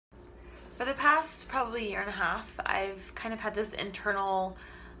For the past probably year and a half, I've kind of had this internal,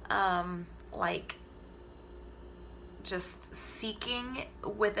 like, just seeking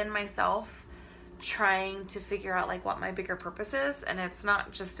within myself, trying to figure out like what my bigger purpose is. And it's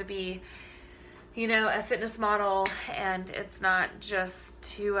not just to be, you know, a fitness model, and it's not just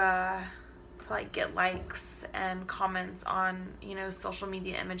to like get likes and comments on, you know, social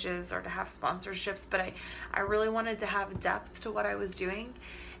media images or to have sponsorships, but I really wanted to have depth to what I was doing.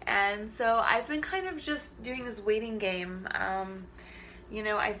 And so I've been kind of just doing this waiting game. You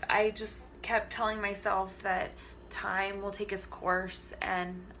know, I just kept telling myself that time will take its course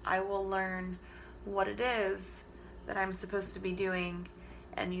and I will learn what it is that I'm supposed to be doing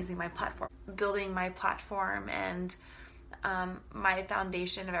and using my platform, building my platform and my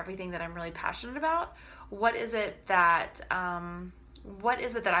foundation of everything that I'm really passionate about. What is it that I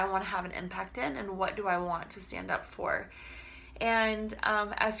want to have an impact in, and what do I want to stand up for? And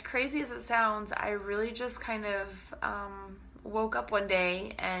as crazy as it sounds, I really just kind of woke up one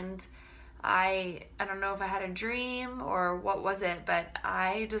day, and I don't know if I had a dream or what was it, but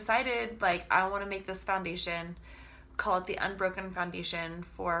I decided, like, I want to make this foundation, call it the Unbroken Foundation,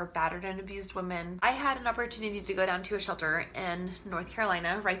 for battered and abused women. I had an opportunity to go down to a shelter in North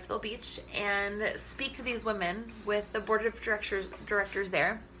Carolina, Wrightsville Beach, and speak to these women with the board of directors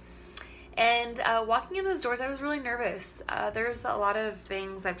there. And walking in those doors, I was really nervous. There's a lot of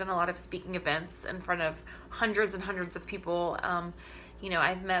things. I've done a lot of speaking events in front of hundreds and hundreds of people. You know,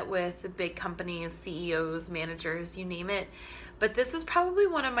 I've met with big companies, CEOs, managers, you name it. But this is probably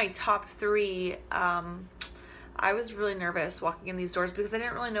one of my top 3. I was really nervous walking in these doors because I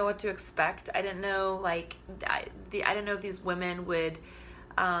didn't really know what to expect. I didn't know, like, I didn't know if these women would,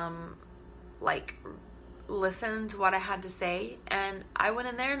 like, listen to what I had to say. And I went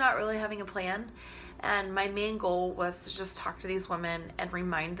in there not really having a plan. And my main goal was to just talk to these women and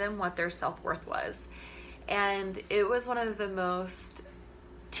remind them what their self-worth was. And it was one of the most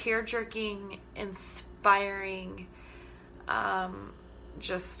tear-jerking, inspiring,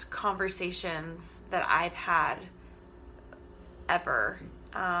 just conversations that I've had ever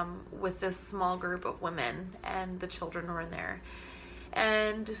with this small group of women, and the children were in there.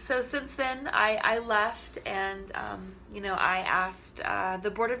 And so since then I left, and you know, I asked the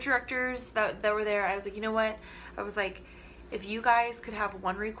board of directors that were there, I was like, you know what, I was like, if you guys could have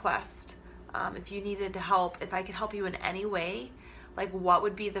one request, if you needed help, if I could help you in any way, like, what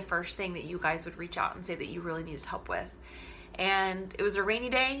would be the first thing that you guys would reach out and say that you really needed help with? And it was a rainy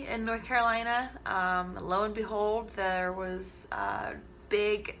day in North Carolina. Lo and behold, there was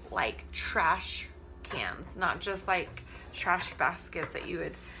big, like, trash cans, not just like trash baskets that you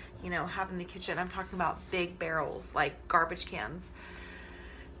would, you know, have in the kitchen. I'm talking about big barrels, like garbage cans,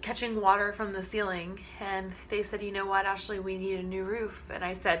 catching water from the ceiling. And they said, you know what, Ashley, we need a new roof. And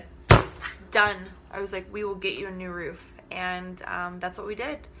I said, done. I was like, we will get you a new roof. And that's what we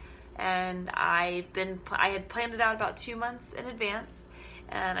did. And I had planned it out about 2 months in advance,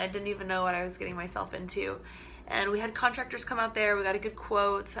 and I didn't even know what I was getting myself into. And we had contractors come out there. We got a good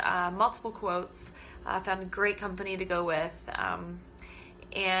quote, multiple quotes, found a great company to go with.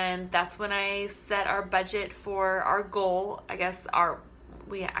 And that's when I set our budget for our goal. I guess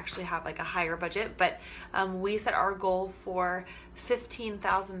we actually have like a higher budget, but we set our goal for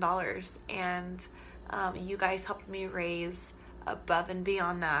 $15,000, and you guys helped me raise above and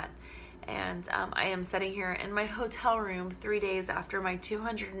beyond that. And I am sitting here in my hotel room 3 days after my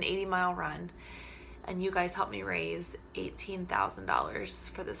 280-mile run, and you guys helped me raise $18,000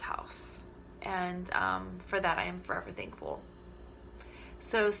 for this house. And for that, I am forever thankful.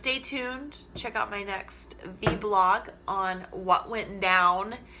 So stay tuned. Check out my next vlog on what went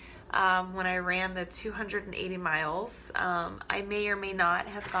down when I ran the 280 miles. I may or may not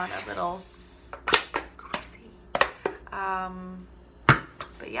have gone a little crazy.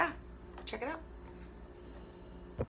 But yeah, check it out.